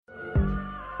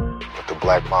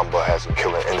Black Mamba has a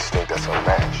killer instinct that's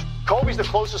unmatched. Kobe's the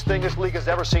closest thing this league has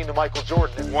ever seen to Michael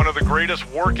Jordan. One of the greatest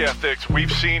work ethics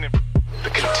we've seen. The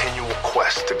continual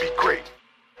quest to be great.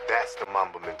 That's the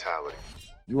Mamba mentality.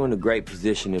 You're in a great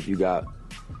position if you got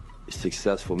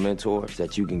successful mentors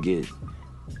that you can get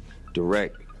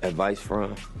direct advice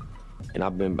from. And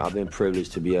I've been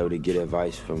privileged to be able to get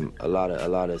advice from a lot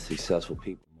of successful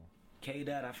people.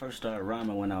 K-Dot, I first started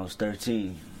rhyming when I was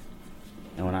 13.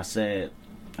 And when I said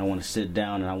I want to sit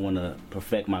down and I want to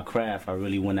perfect my craft, I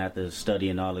really went after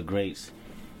studying all the greats.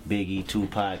 Biggie,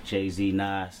 Tupac, Jay-Z,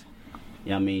 Nas.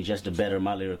 You know what I mean? Just to better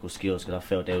my lyrical skills because I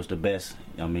felt that was the best,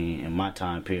 you know what I mean, in my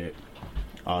time period.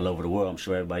 All over the world, I'm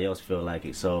sure everybody else feel like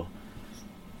it. So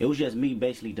it was just me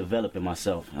basically developing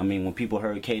myself. I mean, when people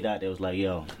heard K-Dot, they was like,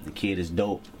 yo, the kid is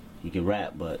dope. He can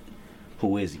rap, but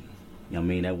who is he? You know what I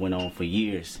mean? That went on for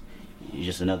years. He's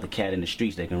just another cat in the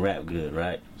streets that can rap good,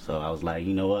 right? So I was like,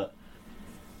 you know what?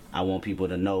 I want people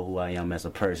to know who I am as a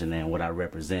person and what I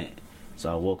represent.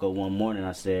 So I woke up one morning,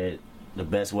 I said, the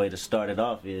best way to start it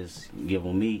off is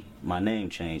giving me my name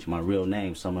change, my real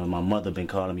name. Someone my mother been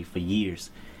calling me for years.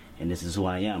 And this is who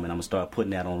I am, and I'm gonna start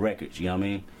putting that on records, you know what I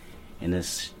mean? And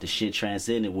the shit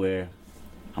transcended where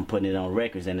I'm putting it on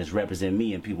records and it's represent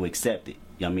me and people accept it,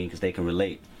 you know what I mean? Because they can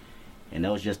relate. And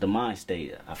that was just the mind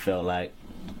state. I felt like,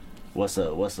 what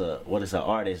is an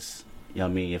artist, you know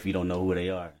what I mean, if you don't know who they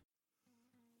are?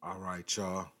 All right,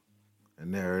 y'all.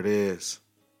 And there it is.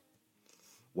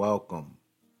 Welcome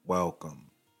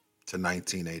to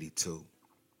 1982.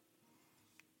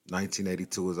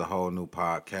 1982 is a whole new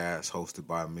podcast hosted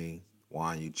by me,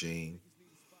 Juan Eugene.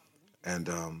 And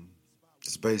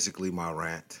it's basically my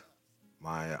rant,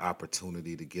 my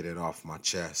opportunity to get it off my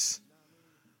chest,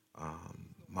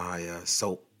 my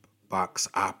soapbox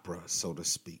opera, so to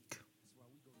speak.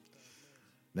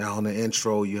 Now, on the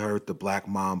intro, you heard the Black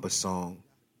Mamba song.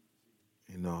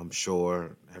 You know, I'm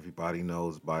sure everybody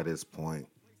knows by this point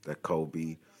that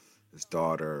Kobe, his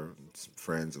daughter, some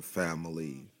friends and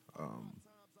family,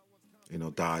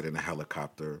 died in a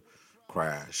helicopter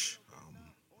crash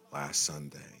last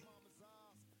Sunday.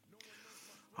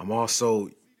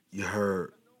 You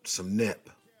heard some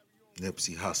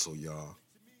Nipsey Hussle, y'all.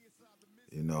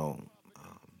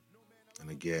 And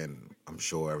again, I'm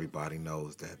sure everybody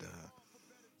knows that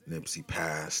Nipsey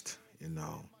passed,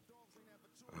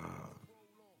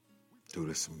 due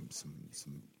to some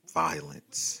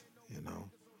violence,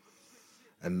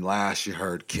 And last you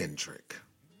heard Kendrick.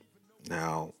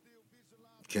 Now,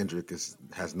 Kendrick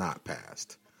has not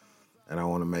passed. And I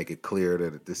want to make it clear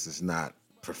that this is not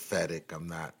prophetic. I'm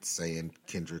not saying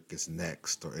Kendrick is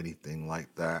next or anything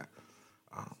like that.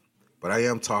 But I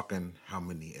am talking how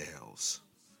many L's,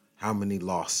 how many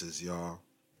losses, y'all.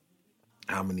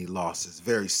 How many losses?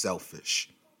 Very selfish.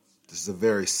 This is a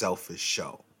very selfish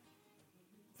show.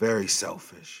 Very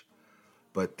selfish.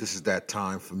 But this is that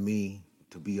time for me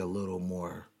to be a little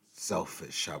more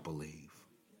selfish, I believe.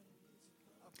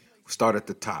 Start at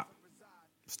the top.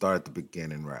 Start at the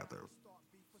beginning, rather.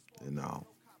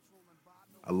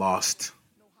 I lost,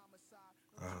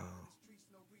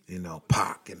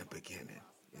 Pac in the beginning.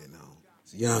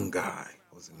 It's a young guy.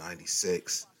 I was in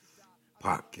 96.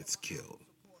 Pac gets killed.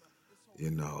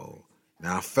 Now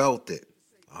I felt it.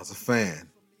 I was a fan.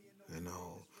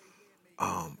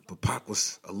 But Pac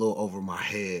was a little over my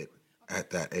head at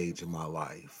that age of my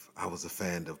life. I was a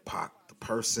fan of Pac the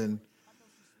person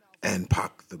and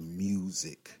Pac the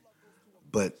music,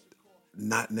 but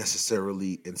not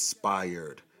necessarily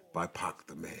inspired by Pac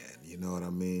the man. You know what I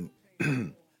mean?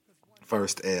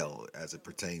 First L as it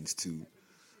pertains to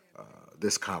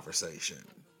this conversation.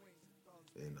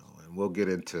 And we'll get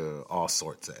into all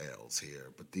sorts of L's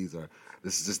here, but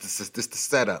this is the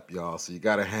setup, y'all. So you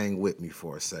got to hang with me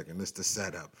for a second. This is the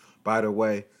setup. By the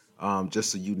way,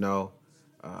 just so you know,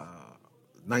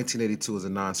 1982 is a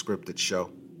non-scripted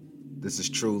show. This is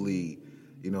truly,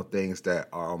 things that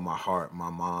are on my heart, my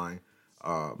mind.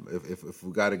 If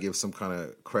we got to give some kind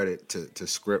of credit to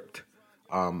script,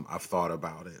 I've thought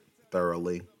about it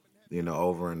thoroughly,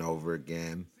 over and over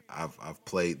again. I've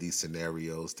played these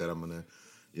scenarios that I'm gonna,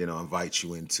 invite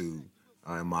you into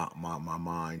in my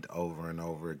mind over and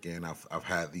over again. I've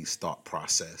had these thought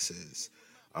processes.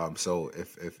 So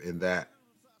if in that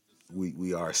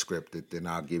we are scripted, then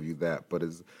I'll give you that. But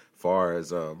as far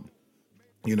as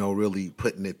really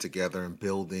putting it together and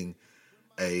building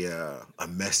a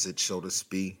message, so to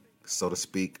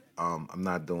speak, I'm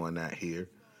not doing that here.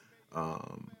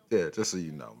 Just so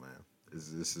you know, man.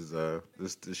 This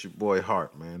is your boy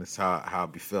Hart, man. It's how I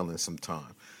be feeling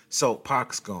sometime. So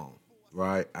Pac's gone,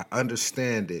 right? I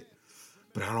understand it,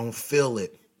 but I don't feel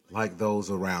it. like those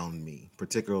around me,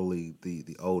 particularly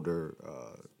the older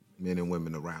men and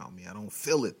women around me. I don't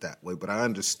feel it that way, but I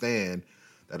understand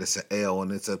that it's an L,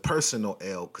 and it's a personal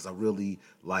L because I really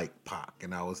like Pac,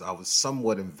 and I was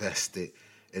somewhat invested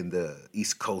in the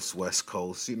East Coast, West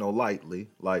Coast, lightly,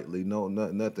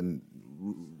 nothing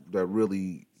that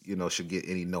really, should get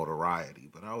any notoriety,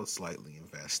 but I was slightly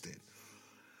invested.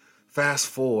 Fast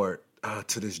forward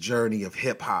to this journey of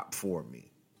hip hop for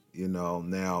me,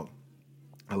 now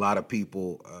a lot of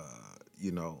people,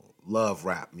 love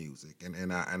rap music,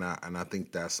 and I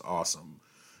think that's awesome,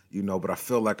 but I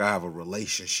feel like I have a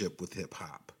relationship with hip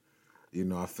hop.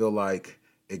 I feel like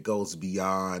it goes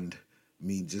beyond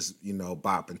me just,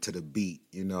 bopping to the beat,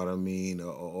 you know what I mean?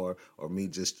 Or me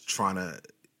just trying to,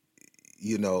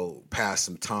 pass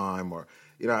some time, or,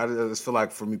 I just feel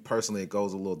like for me personally, it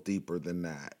goes a little deeper than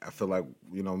that. I feel like,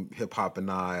 hip hop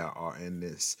and I are in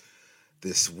this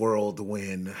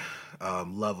whirlwind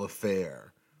love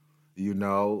affair,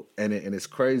 and it's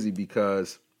crazy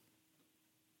because,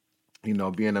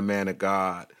 being a man of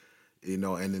God,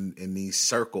 and in these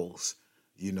circles,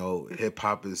 hip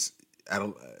hop is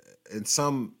to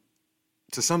some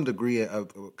degree a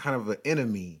kind of an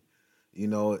enemy.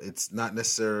 It's not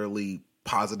necessarily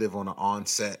positive on the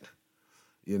onset.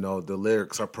 The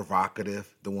lyrics are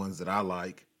provocative, the ones that I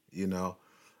like,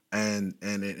 and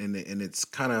it's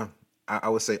kind of, I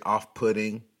would say,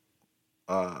 off-putting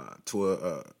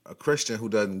to a Christian who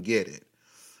doesn't get it.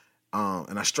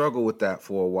 And I struggled with that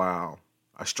for a while.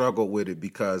 I struggled with it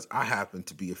because I happen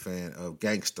to be a fan of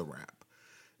gangster rap.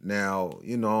 Now,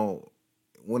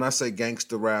 when I say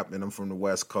gangster rap and I'm from the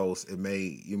West Coast,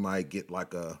 you might get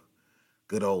like a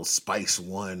good old Spice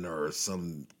One or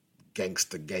some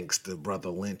gangster Brother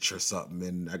Lynch or something.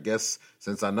 And I guess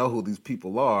since I know who these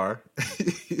people are,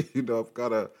 I've got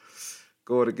to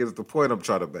go against the point I'm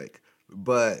trying to make.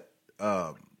 But,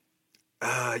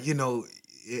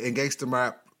 in gangster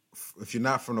rap, if you're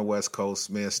not from the West Coast,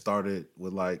 man, started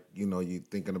with like, you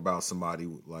thinking about somebody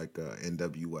like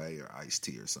NWA or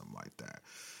Ice-T or something like that.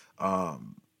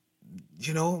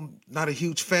 Not a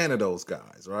huge fan of those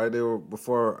guys, right? They were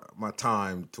before my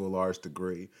time to a large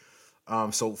degree.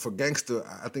 So for gangster,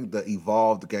 I think the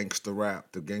evolved gangster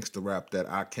rap, the gangster rap that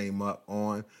I came up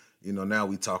on, now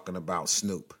we talking about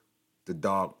Snoop, the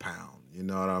Dog Pound, you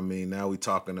know what I mean? Now we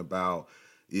talking about,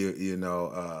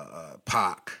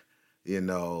 Pac,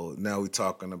 now we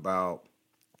talking about,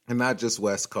 and not just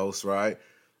West Coast, right?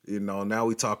 Now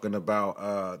we talking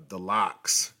about the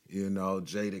Lox,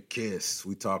 Jada Kiss.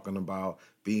 We talking about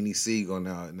Beanie Siegel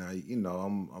now. Now,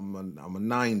 I'm a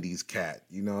 90s cat,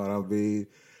 you know what I mean?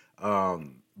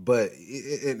 But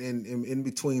in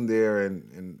between there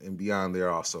and beyond there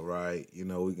also, right?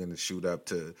 We're going to shoot up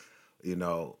to,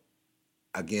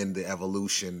 again, the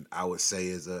evolution, I would say,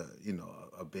 is a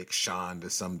Big Sean to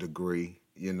some degree,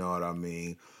 you know what I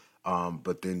mean?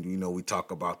 But then, we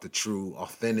talk about the true,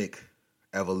 authentic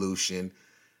evolution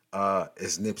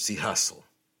is Nipsey Hussle,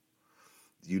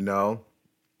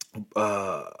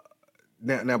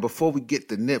 Now before we get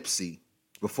to Nipsey,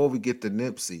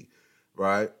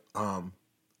 right? I'm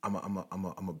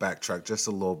a backtrack just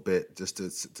a little bit just to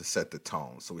set the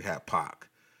tone. So we had Pac,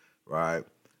 right?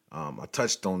 I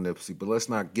touched on Nipsey, but let's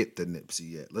not get to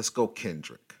Nipsey yet. Let's go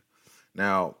Kendrick.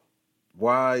 Now,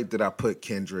 why did I put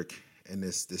Kendrick in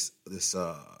this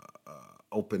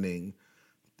opening?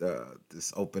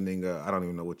 This opening, I don't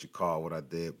even know what you call what I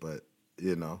did, but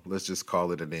let's just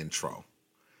call it an intro.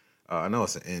 I know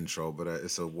it's an intro, but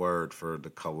it's a word for the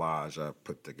collage I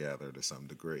put together to some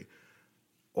degree.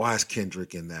 Why is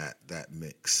Kendrick in that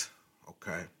mix?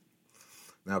 Okay.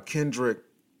 Now, Kendrick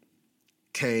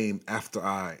came after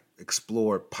I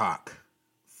explored Pac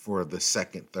for the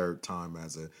second, third time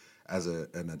as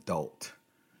an adult.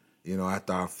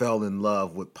 After I fell in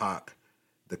love with Pac,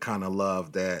 the kind of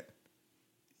love that,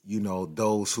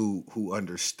 those who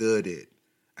understood it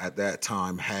at that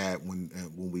time had when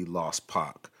we lost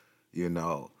Pac.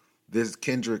 This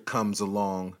Kendrick comes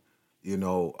along,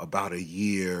 about a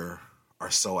year or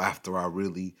so after I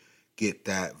really get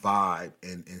that vibe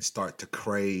and start to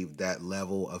crave that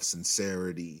level of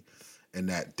sincerity and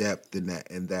that depth and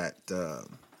that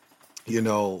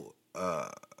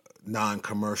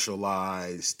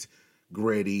non-commercialized,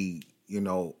 gritty,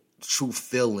 true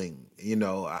feeling.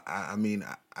 I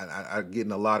get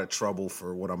in a lot of trouble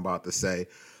for what I'm about to say,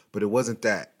 but it wasn't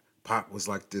that. Pac was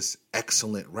like this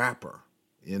excellent rapper,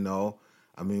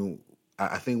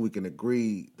 I think we can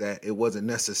agree that it wasn't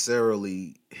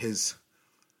necessarily his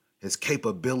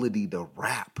capability to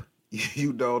rap.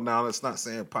 Now it's not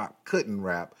saying Pac couldn't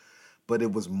rap, but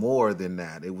it was more than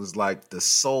that. It was like the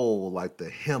soul, like the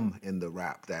him in the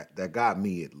rap that got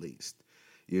me, at least.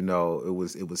 You know, it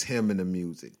was him in the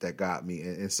music that got me.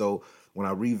 And so when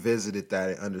I revisited that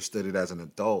and understood it as an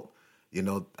adult, you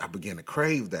know, I began to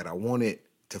crave that. I wanted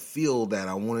to feel that.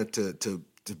 I wanted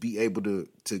to be able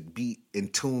to be in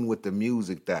tune with the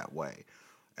music that way.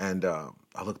 And I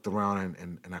looked around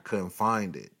and I couldn't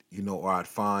find it, you know, or I'd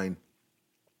find,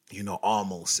 you know,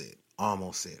 almost it.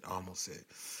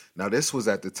 Now, this was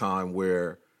at the time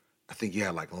where I think you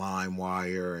had like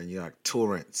LimeWire and you had like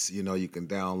torrents, you know, you can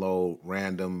download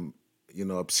random, you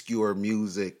know, obscure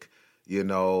music, you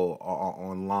know,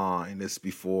 online. This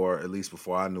before, at least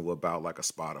before I knew about like a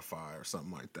Spotify or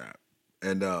something like that.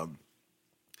 And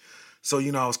so,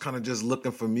 you know, I was kind of just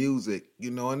looking for music, you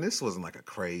know, and this wasn't like a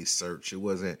crazed search. It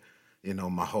wasn't, you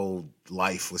know, my whole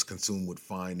life was consumed with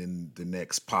finding the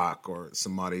next Pac or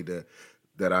somebody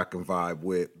that I can vibe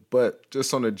with, but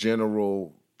just on a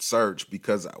general search,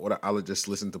 because I would just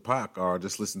listen to Pac or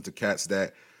just listen to cats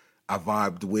that I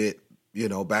vibed with, you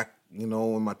know, back, you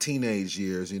know, in my teenage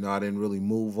years. You know, I didn't really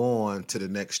move on to the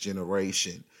next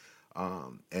generation,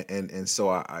 and so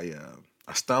I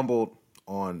stumbled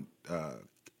on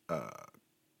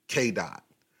K Dot,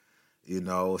 you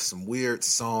know, some weird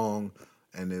song,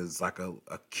 and it was like a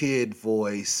kid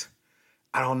voice.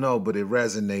 I don't know, but it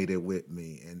resonated with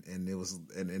me, and it was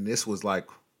and this was like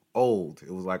old. It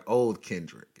was like old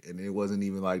Kendrick, and it wasn't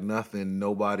even like nothing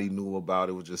nobody knew about.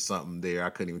 It was just something there. I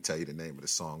couldn't even tell you the name of the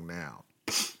song now.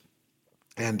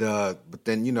 And but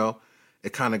then, you know,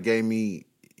 it kind of gave me,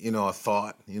 you know, a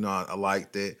thought. You know, I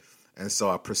liked it, and so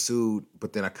I pursued.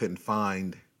 But then I couldn't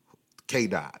find K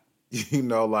Dot. You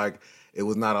know, like it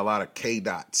was not a lot of K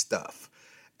Dot stuff,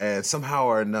 and somehow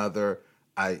or another,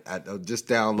 I just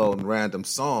downloading random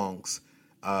songs.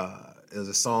 There's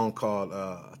a song called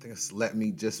I think it's "Let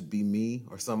Me Just Be Me"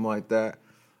 or something like that,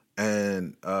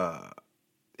 and it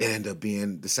ended up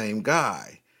being the same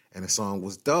guy, and the song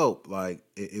was dope. Like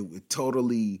it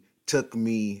totally took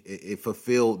me. It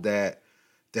fulfilled that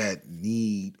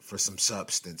need for some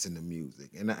substance in the music.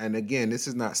 And again, this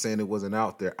is not saying it wasn't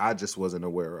out there. I just wasn't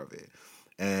aware of it,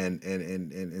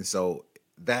 and so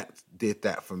that did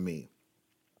that for me.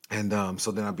 And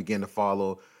so then I began to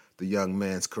follow the young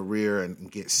man's career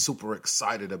and get super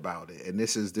excited about it. And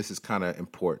this is kind of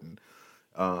important.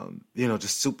 You know,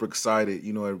 just super excited.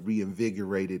 You know, it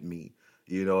reinvigorated me.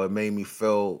 You know, it made me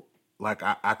feel like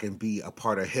I can be a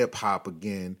part of hip hop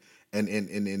again. And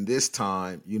in this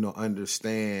time, you know,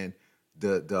 understand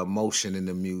the emotion in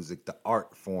the music, the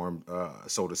art form,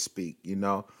 so to speak, you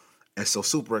know. And so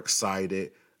super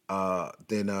excited.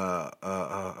 Then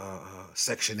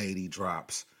Section 80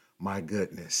 drops. My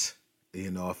goodness.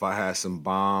 You know, if I had some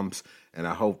bombs, and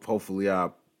I hopefully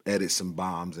I'll edit some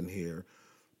bombs in here.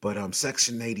 But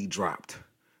Section 80 dropped.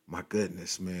 My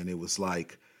goodness, man. It was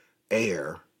like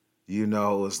air. You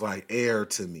know, it was like air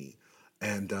to me.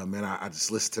 And man, I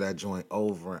just listened to that joint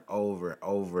over and over and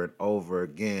over and over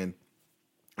again.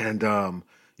 And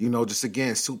you know, just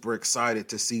again, super excited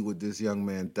to see what this young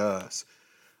man does.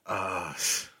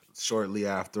 Shortly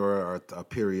after, or a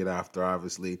period after,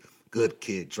 obviously, Good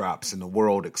Kid drops and the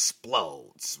world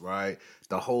explodes, right?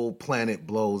 The whole planet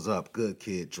blows up. Good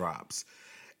Kid drops.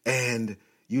 And,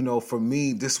 you know, for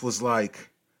me, this was like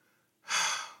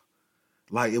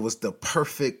it was the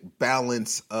perfect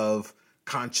balance of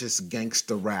conscious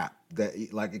gangster rap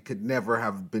that, like, it could never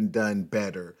have been done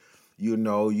better. You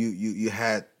know, you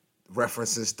had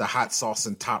references to hot sauce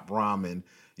and top ramen.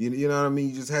 You know what I mean?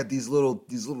 You just had these little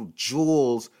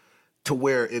jewels to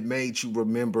where it made you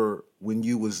remember when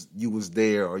you was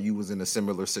there, or you was in a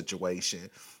similar situation.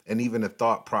 And even the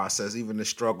thought process, even the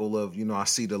struggle of, you know, I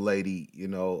see the lady, you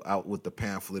know, out with the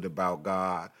pamphlet about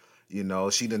God. You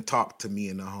know, she done talked to me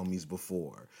and the homies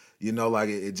before. You know, like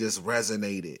it just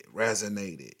resonated.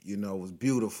 You know, it was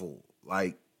beautiful,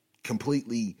 like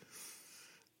completely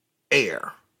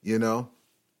air, you know.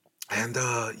 And,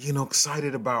 you know,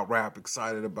 excited about rap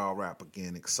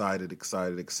again.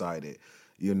 Excited.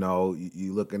 You know,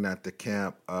 you looking at the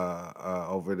camp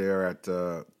over there at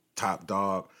Top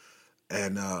Dog,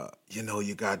 and, you know,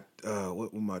 you got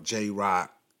with my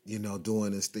J-Rock, you know,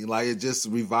 doing this thing. Like, it just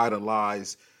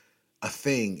revitalized a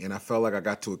thing, and I felt like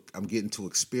I'm getting to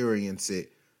experience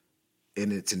it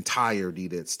in its entirety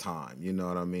this time. You know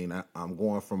what I mean? I'm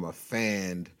going from a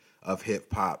fan of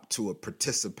hip-hop to a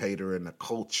participator in the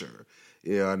culture.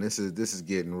 Yeah, and this is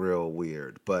getting real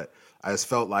weird. But I just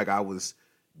felt like I was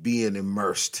being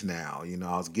immersed now. You know,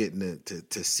 I was getting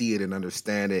to see it and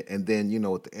understand it. And then, you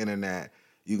know, with the internet,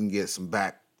 you can get some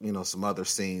other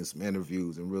scenes, some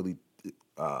interviews, and really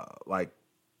like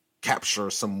capture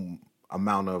some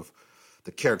amount of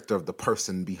the character of the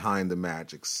person behind the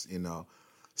magics,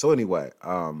 So anyway,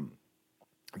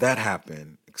 that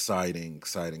happened. Exciting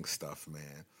stuff,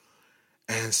 man.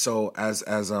 And so as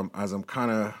I'm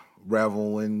kind of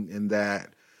reveling in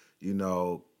that,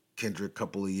 Kendrick, a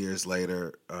couple of years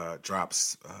later,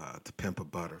 drops "To Pimp a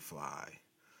Butterfly."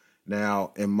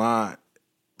 Now,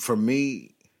 for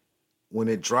me, when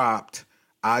it dropped,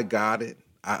 I got it.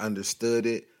 I understood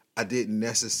it. I didn't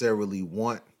necessarily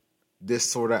want this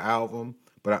sort of album,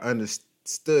 but I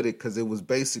understood it because it was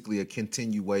basically a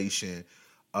continuation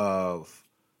of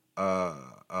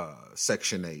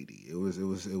Section 80. It was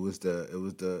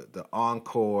the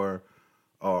encore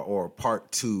or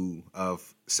part 2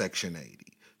 of Section 80.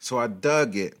 So I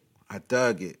dug it.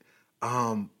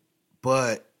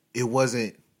 But it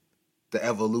wasn't the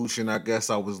evolution I guess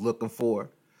I was looking for,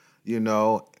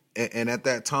 And at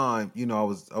that time, I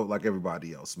was like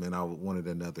everybody else, man. I wanted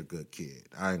another good kid.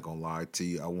 I ain't gonna lie to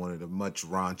you. I wanted a much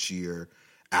raunchier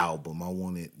album. I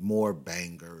wanted more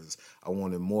bangers. I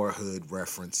wanted more hood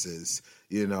references.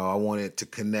 I wanted to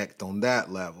connect on that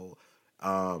level.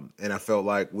 And I felt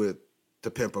like with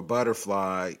 "To Pimp a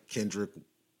Butterfly," Kendrick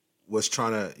was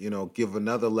trying to, give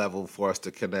another level for us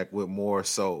to connect with more.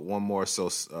 So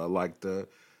like the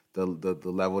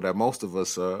level that most of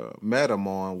us met him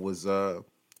on was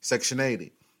Section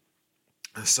 80.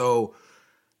 And so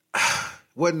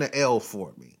wasn't an L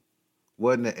for me.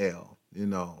 Wasn't an L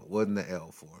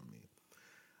for me.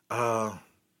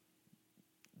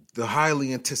 The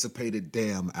highly anticipated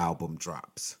Damn album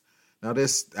drops. Now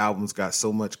this album's got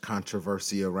so much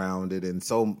controversy around it and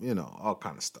so, all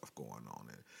kind of stuff going on.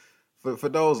 And for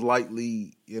those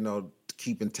lightly,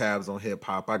 keeping tabs on hip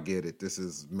hop, I get it. This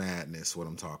is madness, what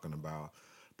I'm talking about.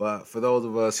 But for those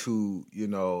of us who,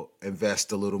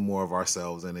 invest a little more of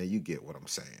ourselves in it, you get what I'm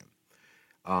saying.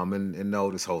 And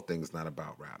know this whole thing is not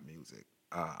about rap music.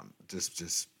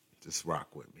 Just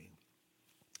rock with me.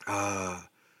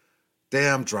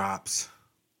 Damn drops.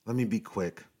 Let me be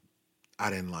quick. I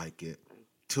didn't like it.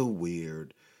 Too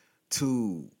weird.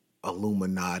 Too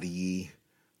Illuminati-y.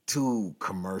 Too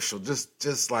commercial.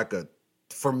 Just like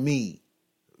for me,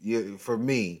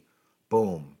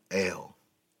 boom, L.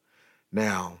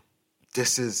 Now,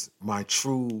 this is my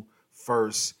true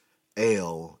first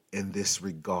L in this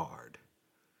regard,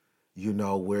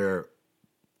 where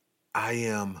I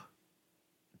am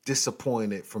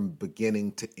disappointed from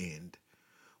beginning to end,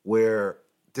 where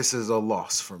this is a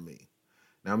loss for me.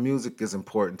 Now, music is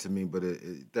important to me, but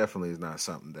it definitely is not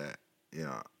something that,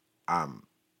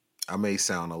 I may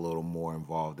sound a little more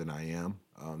involved than I am.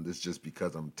 This is just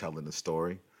because I'm telling the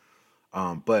story.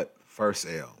 But first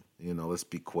L, let's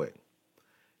be quick.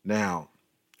 Now,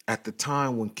 at the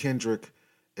time when Kendrick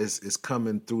is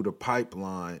coming through the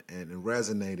pipeline and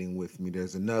resonating with me,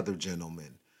 there's another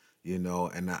gentleman,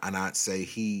 and I'd say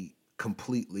he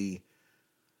completely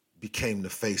became the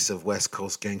face of West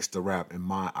Coast gangster rap in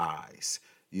my eyes,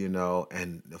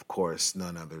 and of course,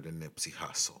 none other than Nipsey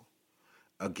Hussle.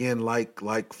 Again,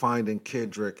 like finding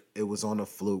Kendrick, it was on a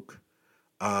fluke.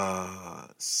 It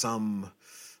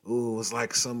was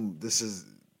like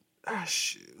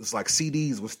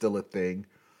CDs was still a thing,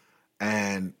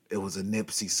 and it was a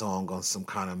Nipsey song on some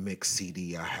kind of mixed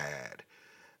CD I had,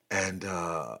 and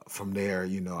from there,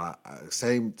 I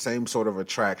same sort of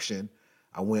attraction.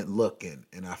 I went looking,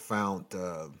 and I found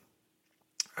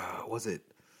was it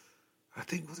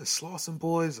Slauson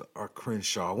Boys or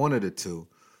Crenshaw, one of the two,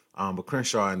 but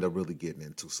Crenshaw I ended up really getting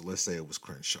into, so let's say it was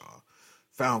Crenshaw.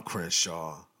 Found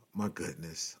Crenshaw, my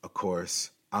goodness, of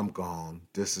course. I'm gone.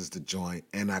 This is the joint,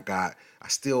 and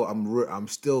I'm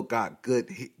still got good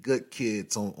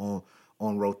kids on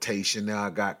rotation. Now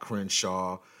I got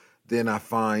Crenshaw. Then I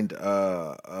find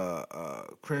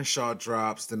Crenshaw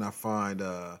drops. Then I find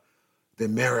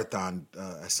then Marathon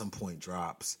at some point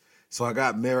drops. So I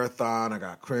got Marathon. I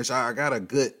got Crenshaw. I got a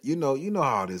good. You know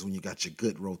how it is when you got your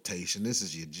good rotation. This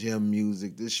is your gym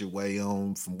music. This your way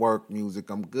home from work music.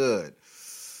 I'm good.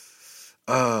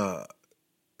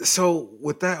 So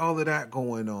with all of that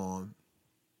going on,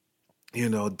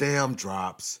 Damn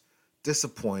drops,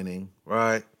 disappointing,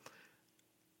 right?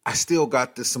 I still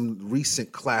got some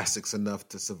recent classics enough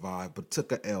to survive, but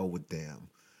took a L with Damn,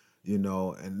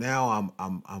 and now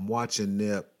I'm watching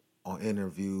Nip on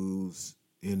interviews,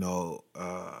 doing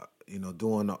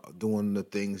the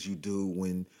things you do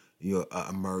when you're an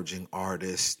emerging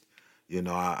artist.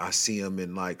 I see him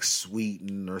in like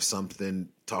Sweden or something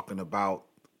talking about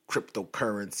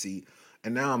cryptocurrency,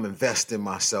 and now I'm investing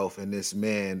myself in this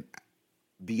man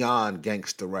beyond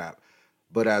gangster rap,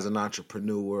 but as an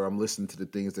entrepreneur, I'm listening to the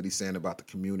things that he's saying about the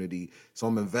community. So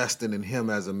I'm investing in him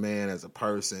as a man, as a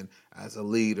person, as a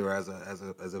leader, as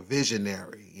a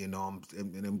visionary. You know,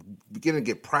 I'm beginning to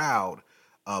get proud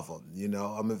of him. You know,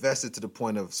 I'm invested to the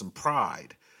point of some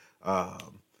pride.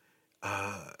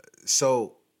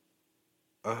 So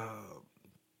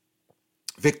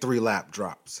Victory Lap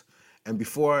drops. And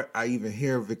before I even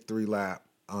hear Victory Lap,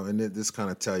 and this kind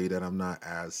of tell you that I'm not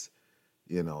as,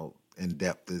 you know, in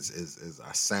depth as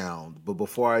I sound. But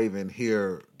before I even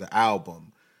hear the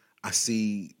album, I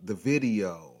see the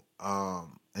video.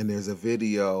 And there's a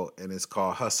video and it's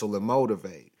called Hustle and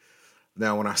Motivate.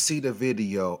 Now, when I see the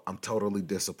video, I'm totally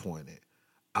disappointed.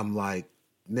 I'm like,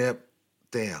 Nip,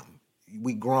 damn,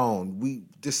 we grown.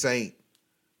 This ain't,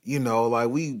 you know, like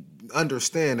we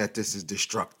understand that this is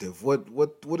destructive. What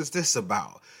is this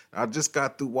about? I just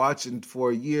got through watching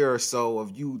for a year or so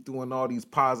of you doing all these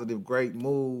positive, great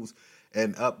moves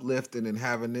and uplifting and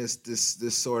having this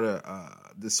sort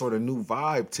of new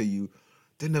vibe to you.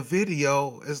 Then the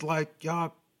video is like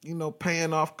y'all, you know,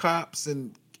 paying off cops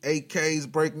and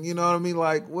AKs breaking. You know what I mean?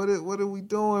 Like what are we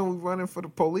doing? We running for the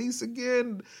police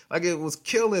again? Like it was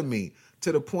killing me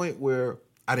to the point where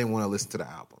I didn't want to listen to the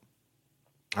album.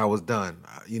 I was done.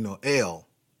 You know,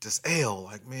 just L.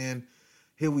 Like, man,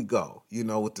 here we go. You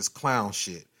know, with this clown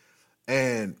shit.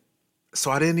 And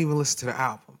so I didn't even listen to the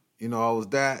album. You know,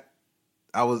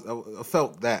 I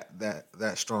felt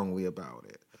that strongly about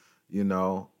it. You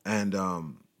know, and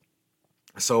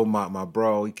so my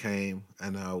bro, he came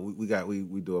and we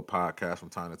do a podcast from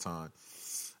time to time,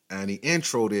 and he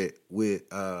introed it with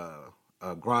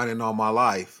Grinding All My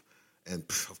Life, and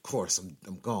of course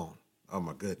I'm gone. Oh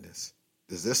my goodness.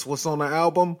 Is this what's on the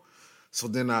album? So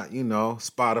then I, you know,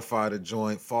 Spotify the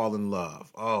joint, Fall in Love.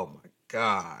 Oh my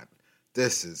God,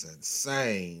 this is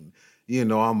insane. You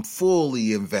know, I'm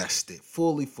fully invested,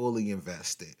 fully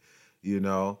invested. You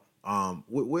know,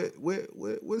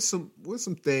 with some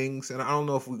things, and I don't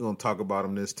know if we're gonna talk about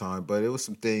them this time, but it was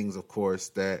some things, of course,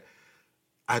 that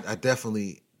I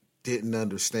definitely didn't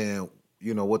understand.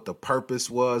 You know what the purpose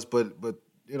was, but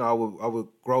you know, I would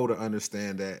grow to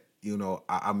understand that. You know,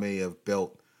 I may have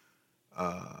built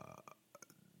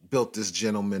this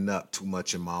gentleman up too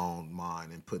much in my own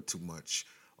mind and put too much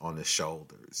on his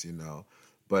shoulders, you know.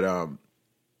 But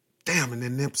damn, and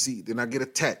then Nipsey, then I get a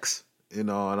text, you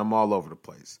know, and I'm all over the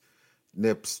place.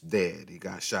 Nip's dead. He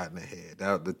got shot in the head.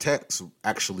 The text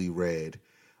actually read,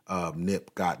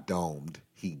 Nip got domed.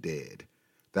 He dead.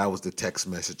 That was the text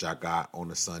message I got on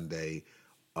a Sunday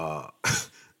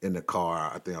in the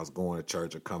car. I think I was going to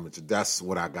church or coming to. That's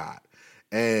what I got.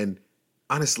 And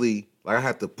honestly, like I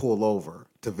had to pull over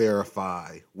to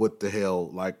verify what the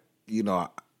hell, like, you know,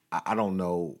 I don't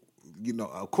know, you know,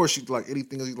 of course you like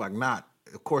anything else, you like not,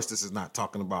 of course this is not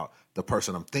talking about the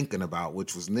person I'm thinking about,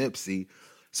 which was Nipsey.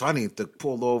 So I need to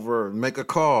pull over and make a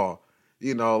call,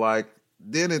 you know, like,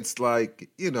 then it's like,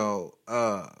 you know,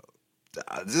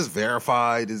 just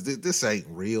verified, this ain't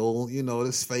real, you know,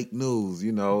 this fake news,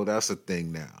 you know, that's a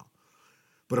thing now.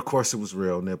 But of course it was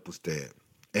real. Nip was dead.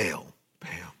 Bam,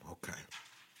 okay.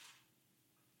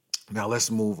 Now let's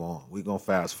move on. We're going to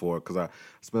fast forward because I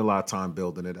spent a lot of time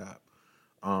building it up.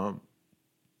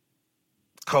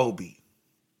 Kobe.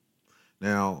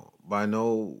 Now, by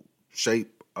no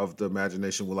shape of the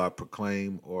imagination will I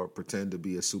proclaim or pretend to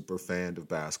be a super fan of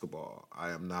basketball.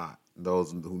 I am not.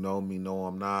 Those who know me know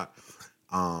I'm not.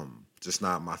 Just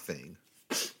not my thing.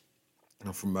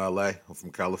 I'm from LA. I'm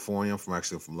from California. I'm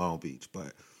from Long Beach,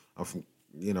 but I'm from,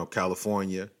 you know,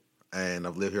 California, and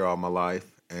I've lived here all my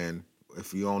life. And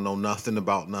if you don't know nothing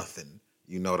about nothing,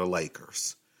 you know the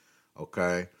Lakers,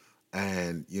 okay?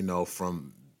 And, you know,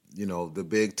 from, you know, the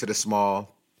big to the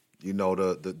small, you know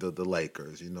the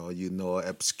Lakers. You know an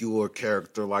obscure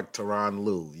character like Tyronn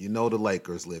Lue. You know the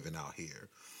Lakers living out here.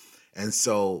 And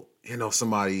so, you know,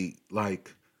 somebody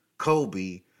like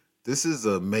Kobe, this is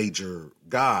a major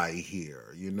guy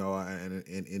here, you know,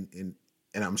 and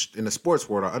I'm in the sports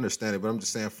world, I understand it, but I'm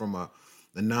just saying from a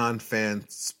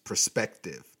non-fan's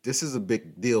perspective, this is a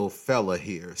big deal fella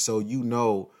here. So you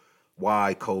know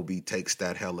why Kobe takes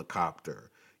that helicopter.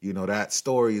 You know, that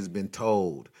story has been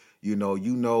told. You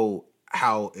know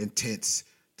how intense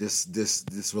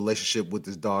this relationship with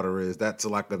his daughter is. That's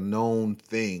like a known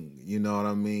thing. You know what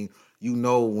I mean? You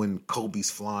know when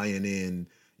Kobe's flying in,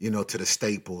 you know, to the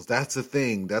Staples. That's a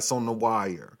thing. That's on the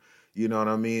wire. You know what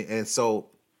I mean? And so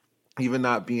even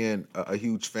not being a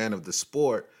huge fan of the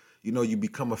sport, you know, you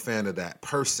become a fan of that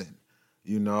person,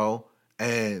 you know?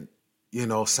 And, you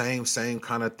know, same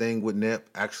kind of thing with Nip.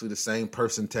 Actually, the same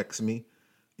person texts me,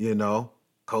 you know,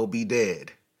 Kobe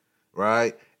dead,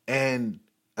 right? And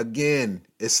again,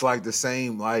 it's like the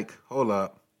same, like, hold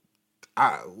up.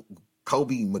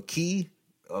 Kobe McKee,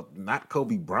 not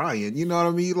Kobe Bryant, you know what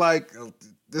I mean? Like,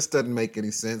 this doesn't make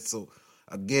any sense. So,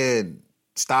 again,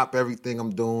 stop everything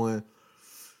I'm doing,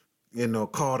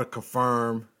 call to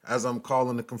confirm. As I'm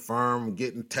calling to confirm, I'm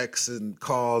getting texts and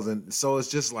calls. And so it's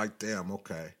just like, damn,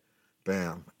 okay,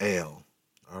 bam, L.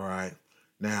 All right.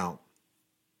 Now,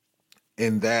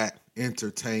 in that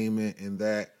entertainment, in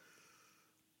that,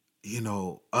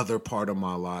 other part of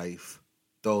my life,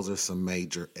 those are some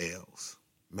major L's.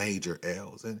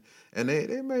 And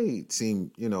they may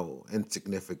seem,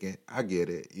 insignificant. I get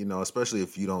it, especially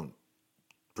if you don't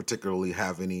particularly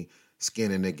have any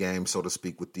skin in the game, so to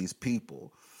speak, with these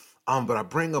people. But I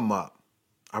bring them up.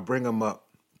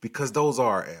 Because those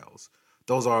are L's.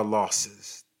 Those are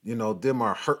losses. Them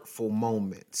are hurtful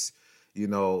moments.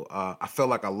 I felt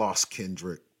like I lost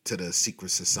Kendrick to the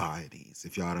secret societies,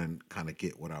 if y'all didn't kind of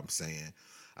get what I'm saying.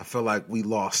 I feel like we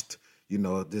lost,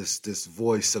 this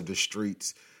voice of the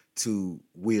streets to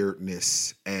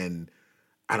weirdness, and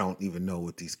I don't even know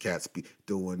what these cats be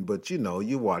doing, but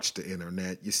you watch the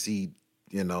internet, you see,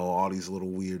 all these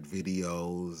little weird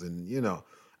videos, and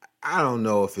I don't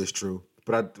know if it's true,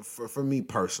 but for me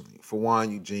personally, for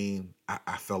Juan Eugene,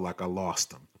 I felt like I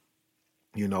lost him.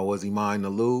 Was he mine to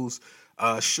lose?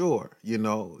 Sure.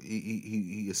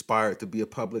 He aspired to be a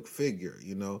public figure.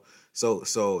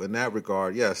 So in that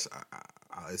regard, yes,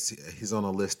 he's on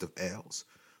a list of L's.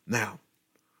 Now,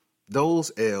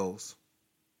 those L's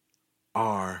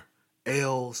are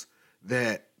L's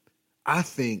that I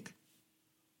think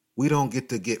we don't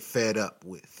get fed up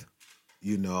with.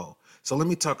 So let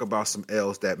me talk about some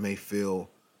L's that may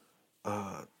feel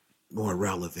more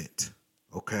relevant,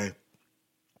 okay?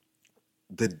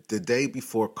 The day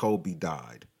before Kobe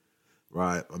died,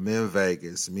 right? I'm in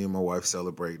Vegas, me and my wife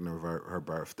celebrating her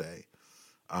birthday.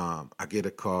 I get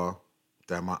a call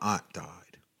that my aunt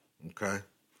died, okay?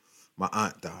 My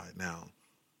aunt died. Now,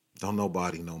 don't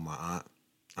nobody know my aunt.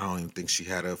 I don't even think she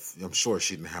had I'm sure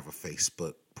she didn't have a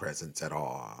Facebook presence at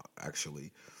all,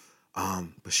 actually.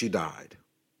 But she died.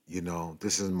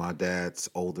 This is my dad's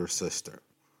older sister,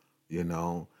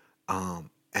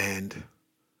 and,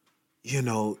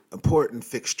 important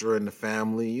fixture in the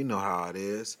family. You know how it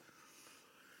is.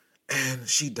 And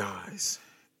she dies.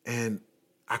 And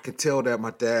I can tell that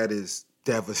my dad is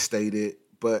devastated,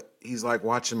 but he's like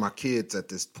watching my kids at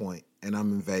this point, and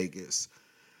I'm in Vegas.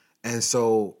 And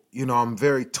so, I'm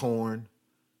very torn.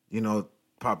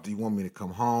 Pop, do you want me to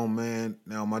come home, man?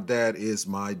 Now, my dad is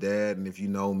my dad, and if you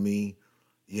know me,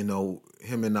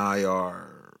 him and I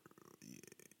are,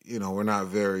 we're not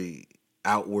very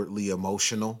outwardly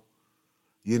emotional,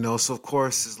 so of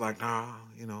course it's like, nah,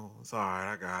 it's all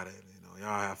right, I got it,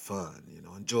 y'all have fun,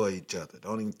 enjoy each other,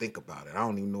 don't even think about it, I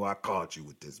don't even know I called you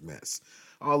with this mess,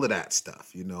 all of that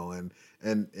stuff,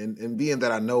 and being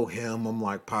that I know him, I'm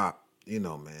like, Pop,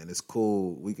 man, it's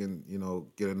cool, we can,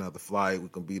 get another flight, we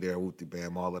can be there, whoopty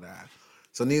bam, all of that.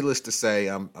 So needless to say,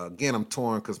 I'm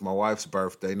torn because my wife's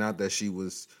birthday, not that she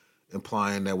was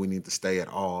implying that we need to stay at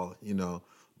all,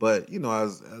 but,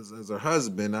 as her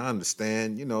husband, I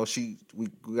understand, we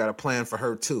got a plan for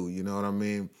her too, you know what I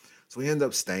mean? So we end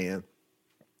up staying,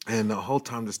 and the whole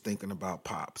time just thinking about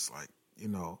Pops, like,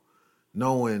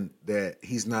 knowing that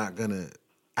he's not going to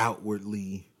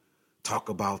outwardly talk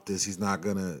about this, he's not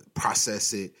going to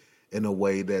process it in a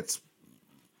way that's,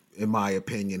 in my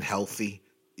opinion, healthy.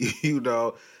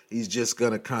 He's just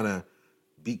going to kind of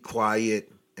be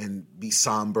quiet and be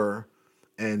somber.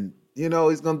 And, he's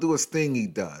going to do his thing he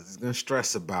does. He's going to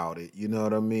stress about it. You know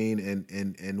what I mean?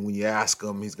 And when you ask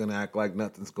him, he's going to act like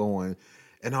nothing's going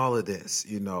and all of this,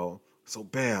 So,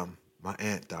 bam, my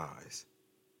aunt dies.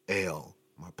 L.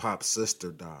 My pop's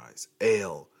sister dies.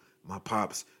 L. My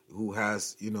pop's, who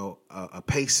has, a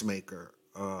pacemaker,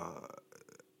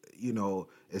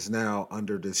 is now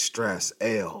under distress.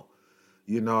 L.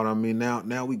 You know what I mean?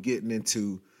 Now we getting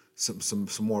into some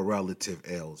more relative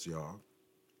L's, y'all.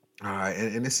 All right,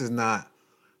 and this is not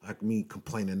like me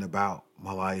complaining about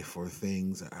my life or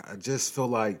things. I just feel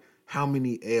like how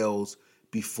many L's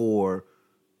before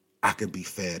I can be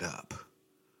fed up,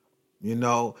 And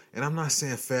I'm not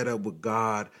saying fed up with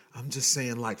God. I'm just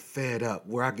saying like fed up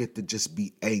where I get to just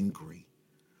be angry.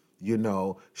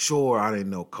 Sure, I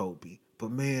didn't know Kobe, but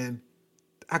man,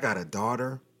 I got a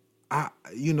daughter. I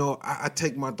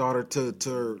take my daughter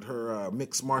to her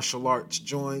mixed martial arts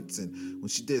joints, and when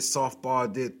she did softball,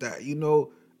 I did that.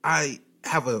 I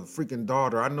have a freaking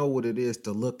daughter. I know what it is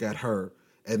to look at her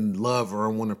and love her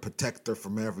and want to protect her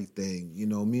from everything.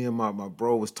 Me and my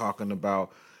bro was talking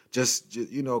about just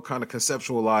kind of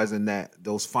conceptualizing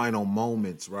those final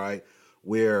moments, right,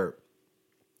 where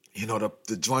you know,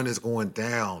 the joint is going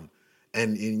down.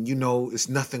 And you know, it's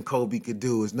nothing Kobe could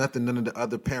do. It's nothing none of the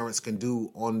other parents can do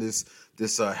on this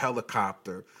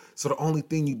helicopter. So the only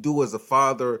thing you do as a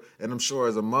father, and I'm sure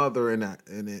as a mother in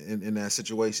that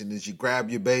situation, is you grab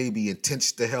your baby and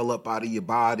tense the hell up out of your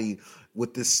body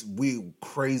with this weird,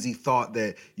 crazy thought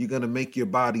that you're gonna make your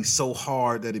body so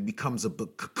hard that it becomes a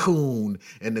cocoon,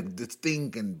 and the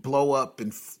thing can blow up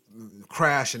and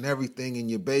crash and everything, and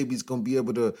your baby's gonna be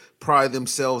able to pry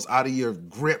themselves out of your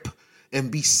grip and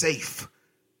be safe.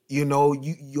 You know,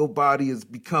 your body has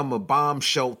become a bomb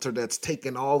shelter that's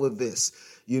taken all of this,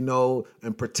 you know,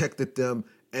 and protected them.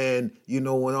 And, you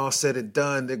know, when all said and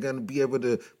done, they're going to be able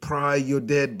to pry your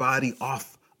dead body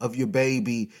off of your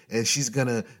baby, and she's going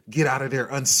to get out of there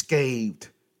unscathed.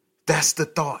 That's the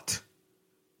thought,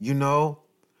 you know?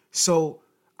 So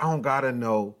I don't got to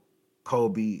know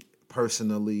Kobe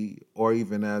personally or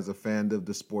even as a fan of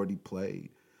the sport he played.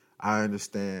 I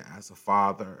understand as a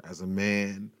father, as a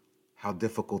man, how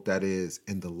difficult that is,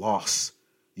 and the loss,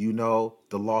 you know,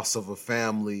 the loss of a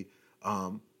family.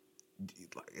 How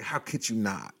could you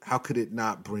not? How could it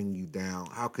not bring you down?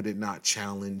 How could it not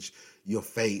challenge your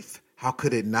faith? How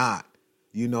could it not?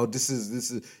 You know, this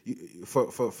is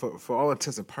for all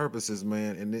intents and purposes,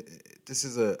 man. And this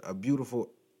is a beautiful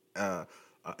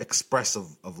express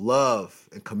of love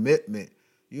and commitment,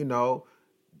 you know.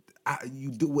 You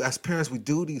do as parents, we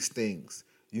do these things,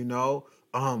 you know.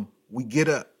 We get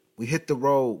up, we hit the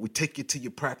road, we take you to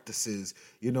your practices,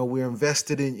 you know. We're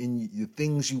invested in the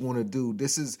things you want to do.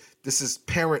 This is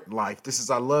parent life. This is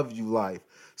I love you life.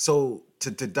 So to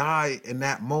die in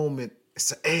that moment,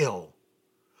 it's an L.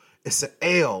 It's an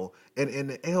L,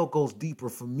 and the L goes deeper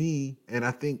for me, and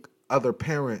I think other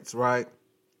parents, right?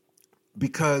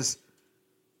 Because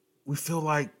we feel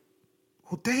like,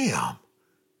 well, damn.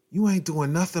 You ain't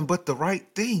doing nothing but the right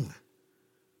thing.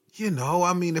 You know,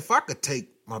 I mean, if I could take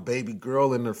my baby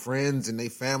girl and her friends and their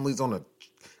families on a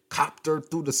copter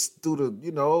through the,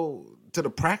 you know, to the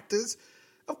practice,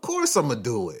 of course I'm going to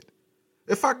do it.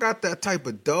 If I got that type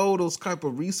of dough, those type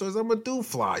of resources, I'm going to do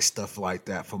fly stuff like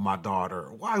that for my daughter.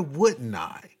 Why wouldn't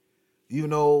I? You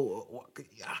know,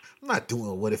 I'm not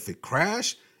doing what if it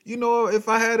crashed. You know, if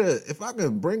I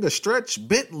can bring a stretch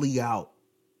Bentley out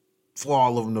for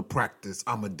all of them to practice,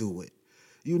 I'ma do it.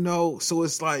 You know, so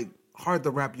it's like hard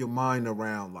to wrap your mind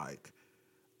around, like,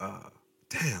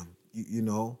 damn, you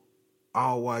know,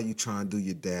 all while you trying to do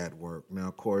your dad work. Now,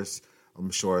 of course,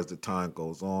 I'm sure as the time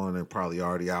goes on, and probably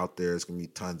already out there, it's gonna be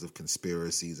tons of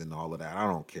conspiracies and all of that. I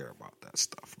don't care about that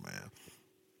stuff, man.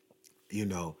 You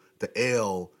know, the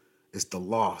L is the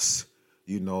loss.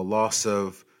 You know, loss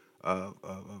of a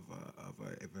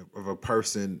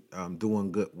person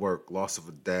doing good work, loss of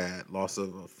a dad, loss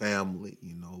of a family,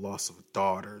 you know, loss of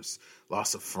daughters,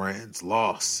 loss of friends,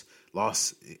 loss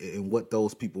in what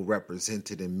those people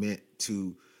represented and meant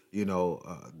to, you know,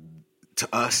 to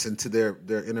us and to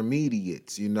their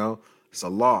intermediates, you know. It's a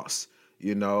loss,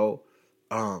 you know.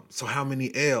 So how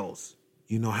many L's?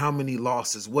 You know, how many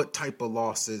losses? What type of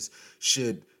losses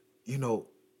should, you know,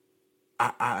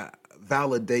 I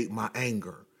validate my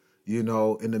anger? You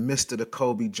know, in the midst of the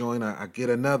Kobe joint, I get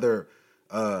another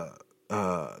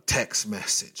text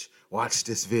message. Watch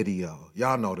this video.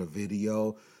 Y'all know the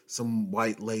video. Some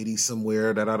white lady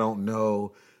somewhere that I don't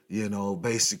know, you know,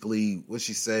 basically, what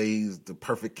she say, he's the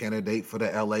perfect candidate for the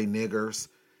LA niggers.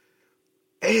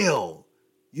 L,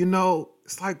 you know,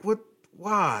 it's like,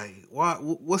 why?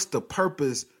 What's the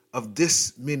purpose of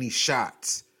this many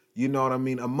shots? You know what I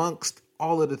mean? Amongst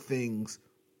all of the things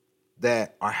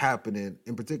that are happening,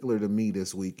 in particular to me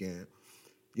this weekend,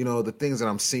 you know, the things that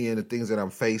I'm seeing, the things that I'm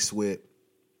faced with,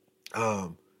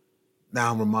 now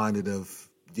I'm reminded of,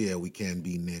 yeah, we can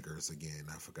be niggers again.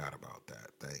 I forgot about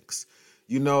that. Thanks.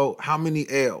 You know, how many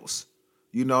L's?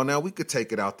 You know, now we could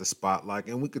take it out the spotlight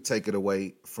and we could take it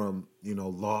away from, you know,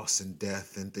 loss and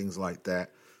death and things like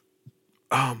that.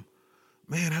 Man,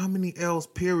 how many L's,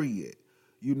 period?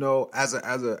 You know, just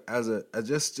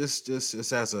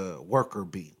as a worker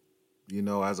bee. You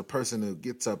know, as a person who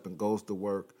gets up and goes to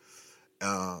work,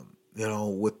 you know,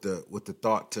 with the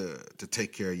thought to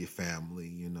take care of your family,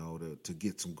 you know, to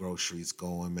get some groceries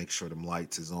going, make sure them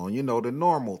lights is on, you know, the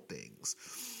normal things.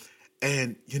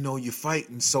 And, you know, you're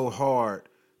fighting so hard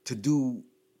to do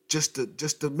just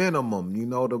the minimum, you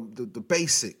know, the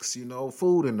basics, you know,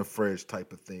 food in the fridge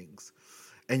type of things.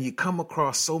 And you come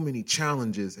across so many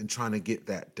challenges in trying to get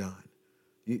that done.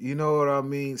 You know what I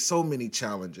mean? So many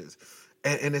challenges.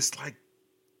 And it's like,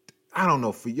 I don't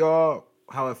know for y'all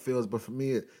how it feels, but for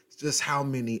me, it's just how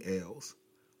many L's,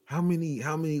 how many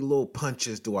little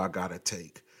punches do I gotta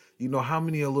take? You know, how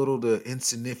many of the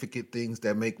insignificant things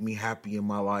that make me happy in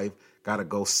my life got to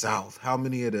go south? How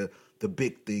many of the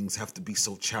big things have to be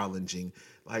so challenging?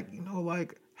 Like, you know,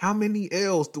 like how many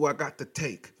L's do I got to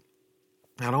take?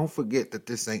 Now, don't forget that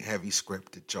this ain't heavy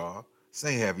scripted, y'all. This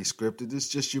ain't heavy scripted. It's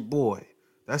just your boy.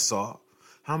 That's all.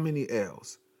 How many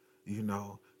L's? You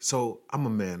know, so I'm a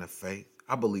man of faith.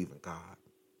 I believe in God.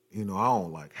 You know, I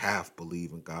don't like half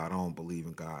believe in God. I don't believe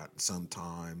in God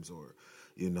sometimes or,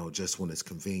 you know, just when it's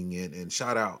convenient. And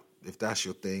shout out, if that's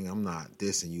your thing, I'm not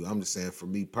dissing you. I'm just saying for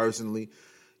me personally,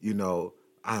 you know,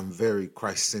 I'm very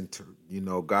Christ-centered. You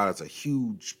know, God is a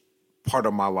huge part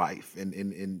of my life.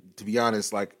 And to be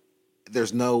honest, like,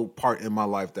 there's no part in my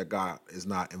life that God is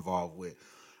not involved with.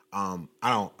 I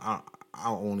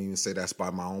won't even say that's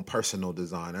by my own personal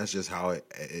design. That's just how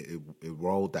it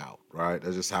rolled out, right?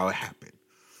 That's just how it happened.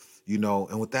 You know,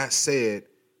 and with that said,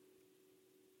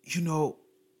 you know,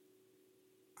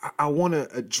 I want to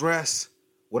address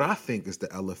what I think is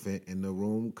the elephant in the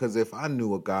room. Because if I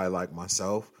knew a guy like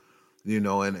myself, you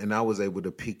know, and I was able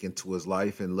to peek into his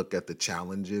life and look at the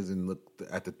challenges and look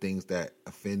at the things that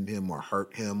offend him or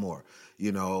hurt him or,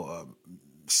 you know,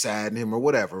 sadden him or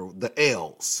whatever, the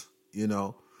L's, you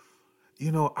know,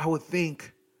 I would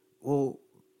think, well,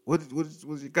 what does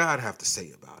your God have to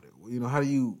say about it? You know, how do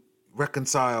you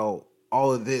reconcile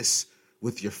all of this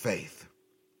with your faith?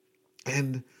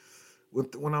 And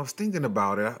when I was thinking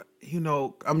about it, you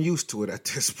know, I'm used to it at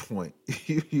this point,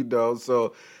 you know,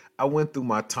 so I went through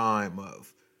my time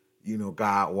of, you know,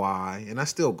 God, why? And I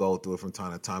still go through it from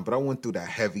time to time, but I went through that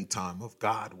heavy time of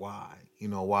God, why? You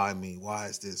know, why me? Why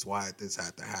is this? Why did this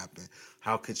have to happen?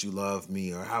 How could you love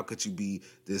me? Or how could you be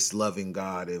this loving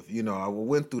God? If, you know, I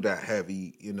went through that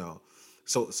heavy, you know.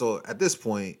 So at this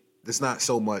point, it's not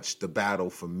so much the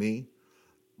battle for me,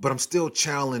 but I'm still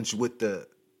challenged with the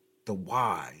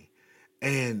why.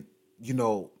 And, you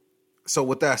know, so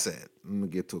with that said, I'm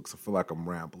going to get to it because I feel like I'm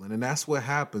rambling. And that's what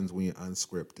happens when you're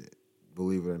unscripted.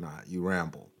 Believe it or not, you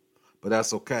ramble. But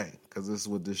that's okay, because this is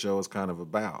what this show is kind of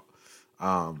about.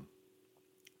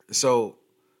 So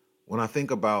when I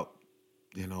think about,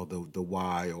 you know, the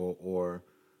why or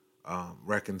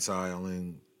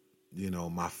reconciling, you know,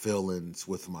 my feelings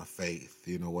with my faith,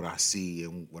 you know, what I see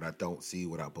and what I don't see,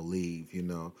 what I believe, you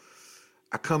know,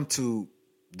 I come to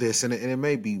this, and it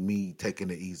may be me taking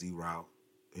the easy route,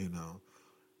 you know.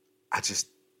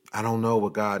 I don't know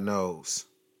what God knows,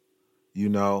 you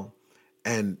know,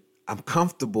 and I'm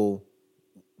comfortable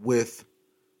with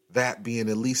that being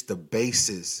at least the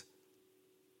basis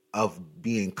of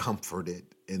being comforted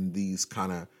in these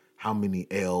kind of, how many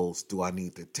L's do I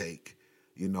need to take?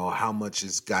 You know, how much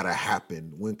has got to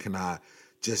happen? When can I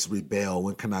just rebel?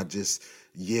 When can I just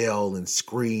yell and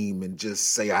scream and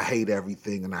just say I hate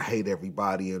everything and I hate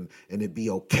everybody and it be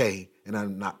okay and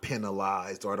I'm not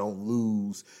penalized or I don't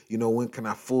lose? You know, when can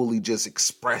I fully just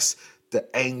express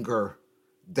the anger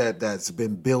that's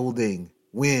been building?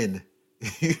 When?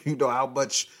 You know, how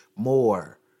much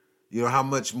more? You know, how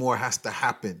much more has to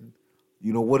happen?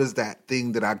 You know, what is that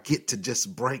thing that I get to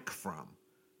just break from?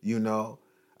 You know,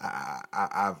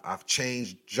 I've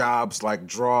changed jobs like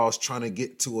draws, trying to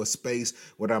get to a space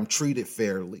where I'm treated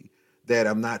fairly, that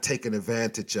I'm not taken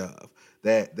advantage of,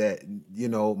 that you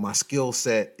know, my skill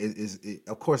set is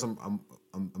of course I'm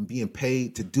being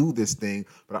paid to do this thing,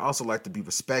 but I also like to be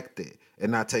respected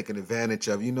and not taken advantage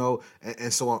of, you know,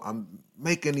 and so I'm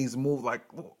making these moves like,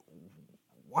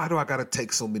 why do I got to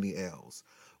take so many L's?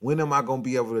 When am I going to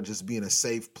be able to just be in a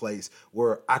safe place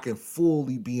where I can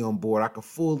fully be on board, I can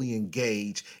fully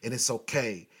engage, and it's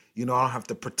okay? You know, I don't have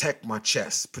to protect my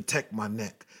chest, protect my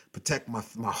neck, protect my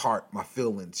heart, my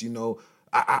feelings. You know,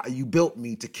 you built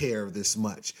me to care this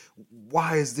much.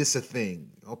 Why is this a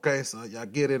thing? Okay, so y'all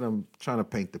get it? I'm trying to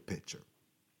paint the picture.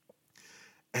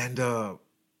 And,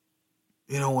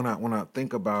 you know, when I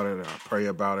think about it, I pray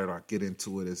about it, I get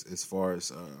into it as far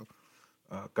as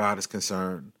God is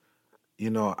concerned, you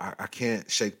know, I can't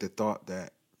shake the thought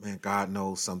that, man, God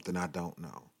knows something I don't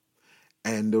know.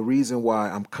 And the reason why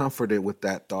I'm comforted with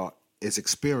that thought is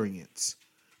experience,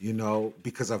 you know,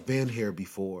 because I've been here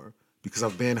before, because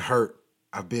I've been hurt,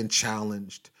 I've been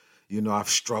challenged, you know, I've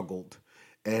struggled.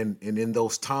 And in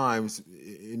those times,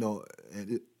 you know,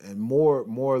 and more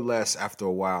or less after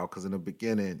a while, because in the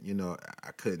beginning, you know,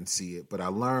 I couldn't see it, but I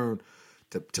learned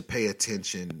to pay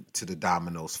attention to the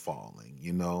dominoes falling,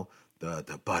 you know,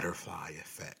 the butterfly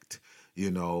effect.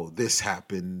 You know, this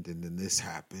happened and then this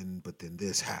happened, but then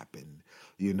this happened.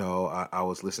 You know, I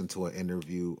was listening to an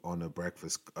interview on the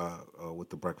Breakfast with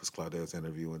the Breakfast Club. There was an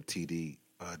interview on TD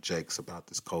Jakes about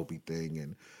this Kobe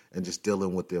thing and just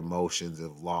dealing with the emotions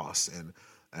of loss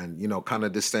and you know, kind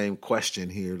of the same question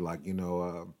here, like, you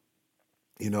know,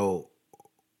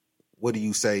 what do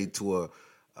you say to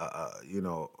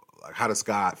like how does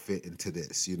God fit into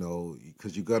this?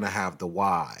 Because you're gonna have the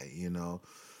why,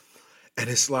 and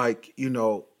it's like,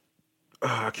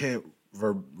 I can't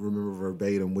remember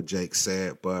verbatim what Jake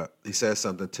said, but he said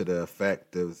something to the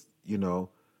effect of,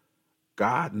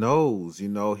 God knows,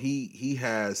 he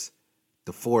has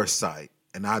the foresight,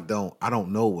 and I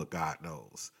don't know what God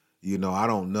knows. I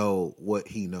don't know what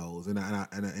he knows. And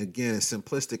again, as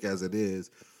simplistic as it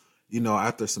is,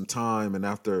 after some time and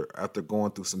after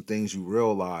going through some things, you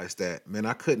realize that, man,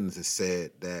 I couldn't have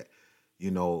said that,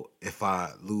 if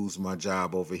I lose my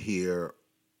job over here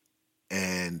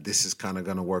and this is kind of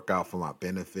going to work out for my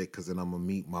benefit, because then I'm going to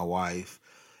meet my wife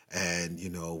and,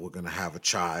 we're going to have a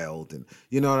child. And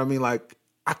you know what I mean? Like,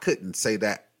 I couldn't say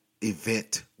that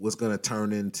event was going to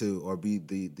turn into or be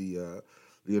the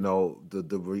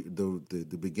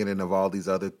beginning of all these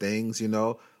other things,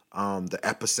 the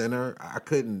epicenter. I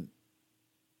couldn't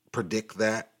predict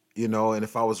that, and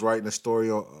if I was writing a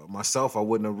story myself, I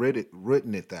wouldn't have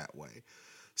written it that way.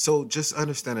 So just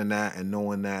understanding that and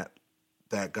knowing that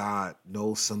God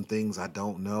knows some things I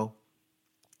don't know,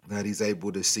 that he's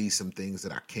able to see some things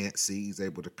that I can't see. He's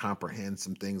able to comprehend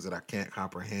some things that I can't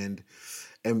comprehend,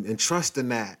 and trusting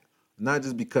that, not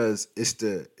just because it's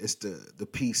the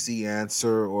PC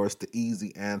answer or it's the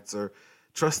easy answer,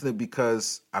 trusting it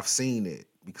because I've seen it,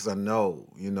 because I know,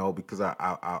 because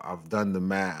I've done the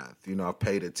math, I've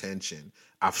paid attention,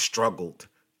 I've struggled,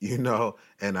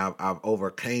 and I've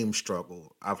overcame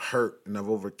struggle, I've hurt and I've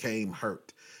overcame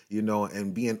hurt,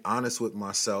 and being honest with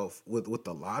myself with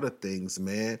a lot of things,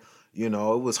 man. It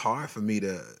was hard for me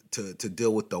to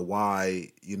deal with the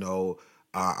why,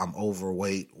 I'm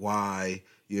overweight, why,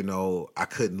 I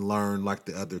couldn't learn like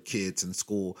the other kids in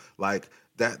school. Like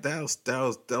that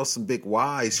was some big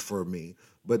whys for me.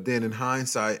 But then in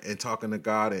hindsight and talking to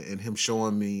God and him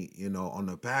showing me, on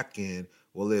the back end,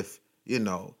 well, if,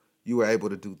 you were able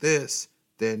to do this,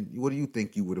 then what do you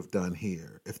think you would have done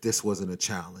here if this wasn't a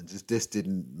challenge, if this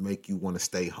didn't make you want to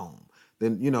stay home?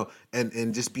 Then,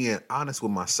 and just being honest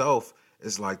with myself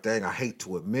is like, dang, I hate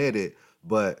to admit it,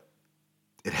 but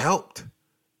it helped.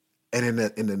 And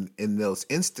in those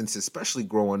instances, especially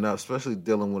growing up, especially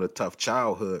dealing with a tough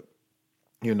childhood,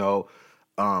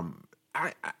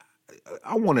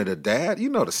 I wanted a dad. You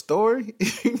know the story.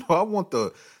 I want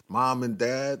the mom and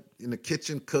dad in the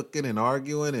kitchen cooking and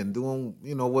arguing and doing,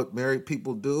 what married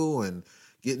people do and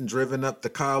getting driven up to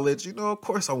college. Of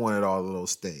course I wanted all of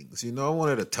those things. I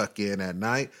wanted to tuck in at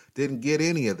night. Didn't get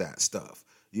any of that stuff.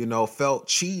 Felt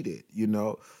cheated,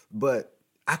 But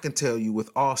I can tell you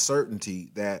with all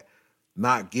certainty that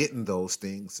not getting those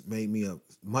things made me a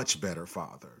much better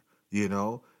father.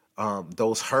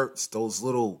 Those hurts, those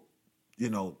little,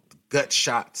 gut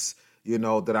shots,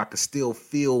 that I could still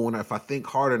feel if I think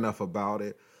hard enough about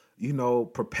it,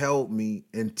 propelled me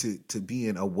into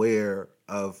being aware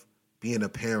of being a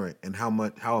parent and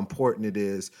how important it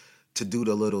is to do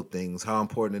the little things, how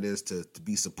important it is to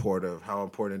be supportive, how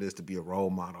important it is to be a role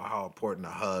model, how important a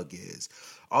hug is.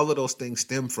 All of those things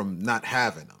stem from not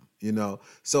having them,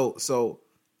 So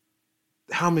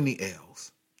how many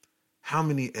L's? How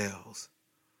many L's?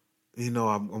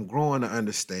 I'm growing to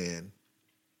understand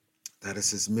that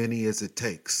it's as many as it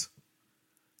takes,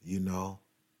 the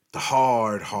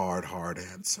hard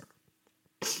answer.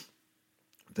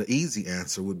 The easy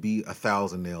answer would be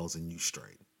 1,000 L's and you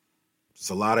straight. It's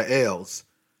a lot of L's,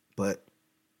 but,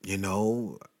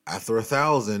 after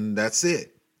 1,000, that's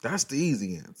it. That's the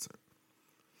easy answer.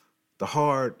 The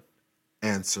hard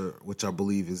answer, which I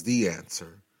believe is the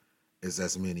answer, is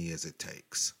as many as it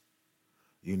takes.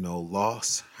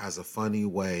 Loss has a funny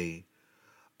way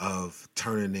of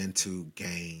turning into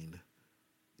gain.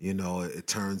 It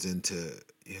turns into,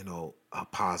 a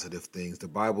positive things. The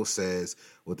Bible says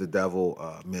what the devil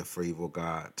meant for evil,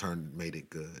 God made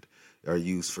it good, or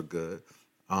used for good.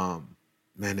 Man,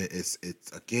 it's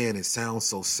again, it sounds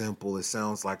so simple. It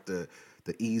sounds like the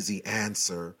easy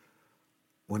answer,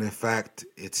 when in fact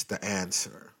it's the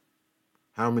answer.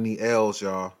 How many L's,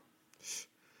 y'all?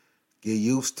 Get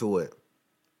used to it.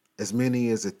 As many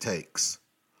as it takes.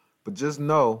 But just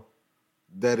know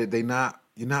that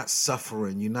you're not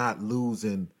suffering. You're not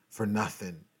losing for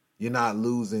nothing. You're not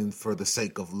losing for the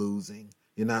sake of losing.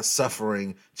 You're not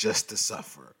suffering just to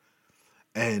suffer.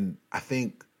 And I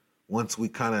think once we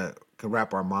kind of can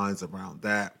wrap our minds around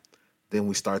that, then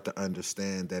we start to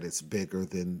understand that it's bigger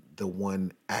than the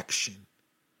one action,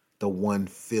 the one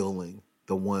feeling,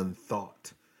 the one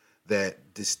thought.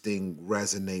 That this thing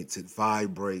resonates, it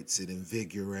vibrates, it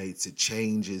invigorates, it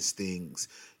changes things.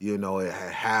 It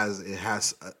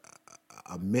has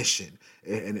a mission,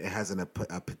 and it has a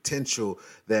potential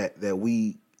that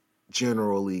we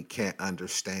generally can't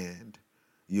understand,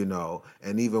 you know.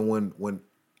 And even when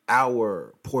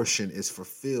our portion is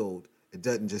fulfilled, it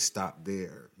doesn't just stop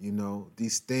there, you know.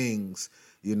 These things,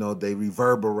 you know, they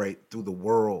reverberate through the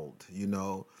world, you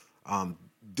know,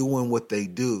 doing what they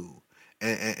do.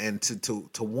 And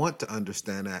to want to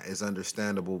understand that is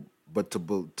understandable, but to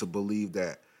believe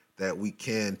that we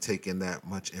can take in that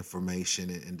much information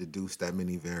and deduce that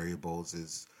many variables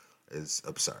is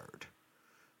absurd.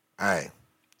 All right,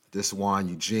 this Juan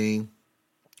Eugene.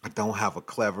 I don't have a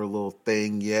clever little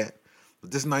thing yet,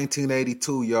 but this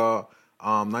 1982, y'all.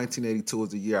 1982 is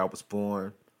the year I was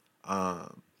born.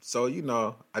 So, you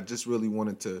know, I just really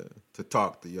wanted to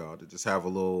talk to y'all, to just have a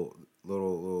little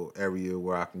area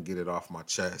where I can get it off my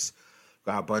chest.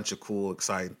 Got a bunch of cool,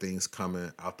 exciting things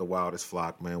coming out the Wildest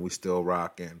Flock, man. We still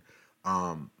rocking.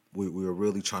 We were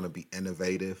really trying to be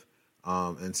innovative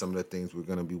in some of the things we're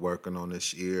going to be working on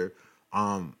this year.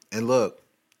 And look,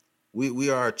 we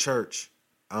are a church,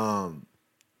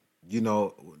 you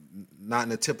know, not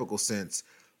in a typical sense,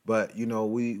 but, you know,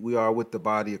 we are with the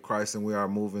body of Christ, and we are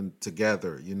moving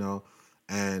together, you know,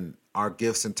 and our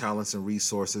gifts and talents and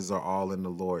resources are all in the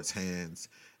Lord's hands.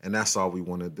 And that's all we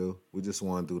want to do. We just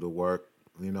want to do the work.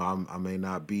 You know, I may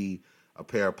not be a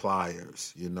pair of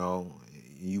pliers, you know.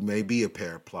 You may be a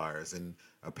pair of pliers, and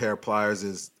a pair of pliers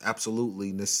is absolutely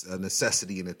a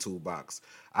necessity in a toolbox.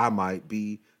 I might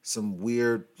be some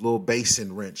weird little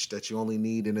basin wrench that you only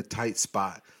need in a tight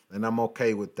spot, and I'm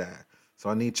okay with that. So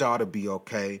I need y'all to be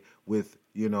okay with,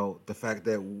 you know, the fact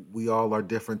that we all are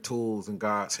different tools in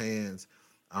God's hands.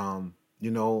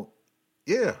 You know,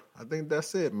 yeah, I think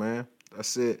that's it, man.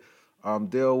 That's it.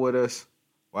 Deal with us,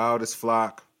 Wildest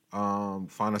Flock.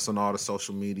 Find us on all the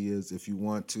social medias. If you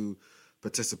want to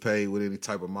participate with any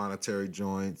type of monetary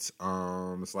joints,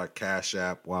 it's like Cash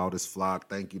App, Wildest Flock.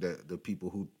 Thank you to the people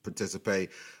who participate.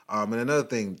 And another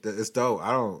thing, it's dope.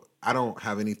 I don't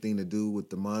have anything to do with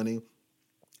the money,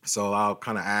 so I'll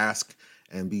kind of ask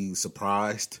and be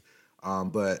surprised.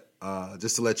 But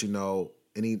just to let you know,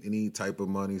 any type of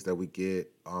monies that we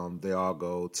get, they all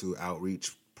go to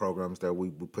outreach programs that we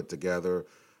put together.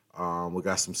 We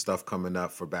got some stuff coming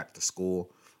up for back to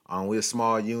school. We're a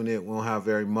small unit. We don't have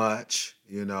very much,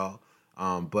 you know,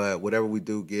 but whatever we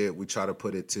do get, we try to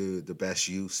put it to the best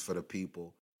use for the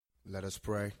people. Let us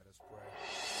pray.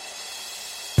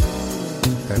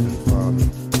 Heavenly Father,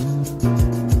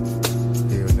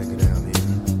 here a nigga down here.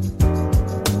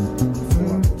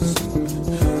 Before I go to sleep,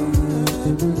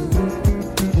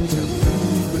 tell me who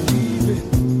you believe in.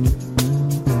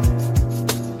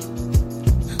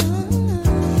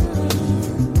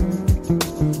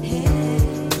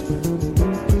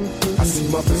 I see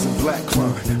mothers in black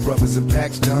crying, brothers in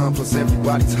packs down, plus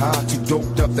everybody's high, too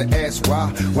doped up to ask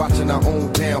why. Watching our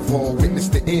own downfall, witness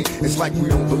the end. It's like we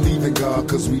don't believe in God,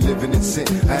 cause we living in sin.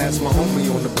 I asked my homie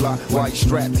on the block why he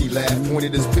strapped, he laughed,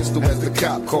 pointed his pistol as the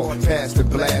cop called, passed the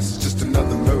blast. It's just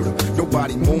another murder,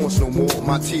 nobody mourns no more.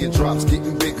 My teardrops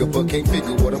getting bigger, but can't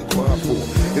figure what I'm crying for.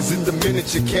 Is it the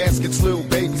miniature caskets, little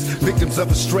babies, victims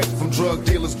of a straight from drug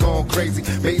dealers gone crazy?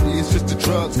 Maybe it's just the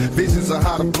drugs, visions of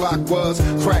how the block was.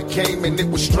 Crack came and it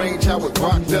was strange how it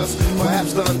rocked us.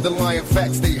 Perhaps the underlying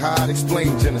facts they hide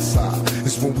explain genocide.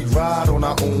 It's when we ride on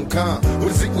our own kind.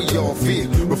 What is it we all fear?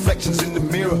 Reflections in the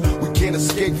mirror, we can't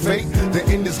escape fate. The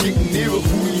end is getting nearer.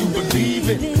 Who do you believe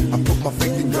in? I put my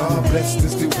faith in God, blessed and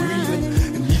still breathing.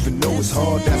 And even though it's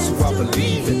hard, that's who I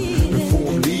believe in. Before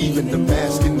I'm leaving, the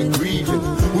mask and the grieving.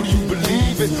 Who do you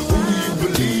believe in? Who do you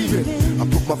believe in? I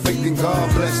put my faith in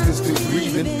God, blessed and still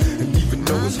breathing. And even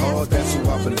though it's hard, that's who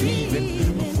I believe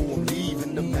in. Before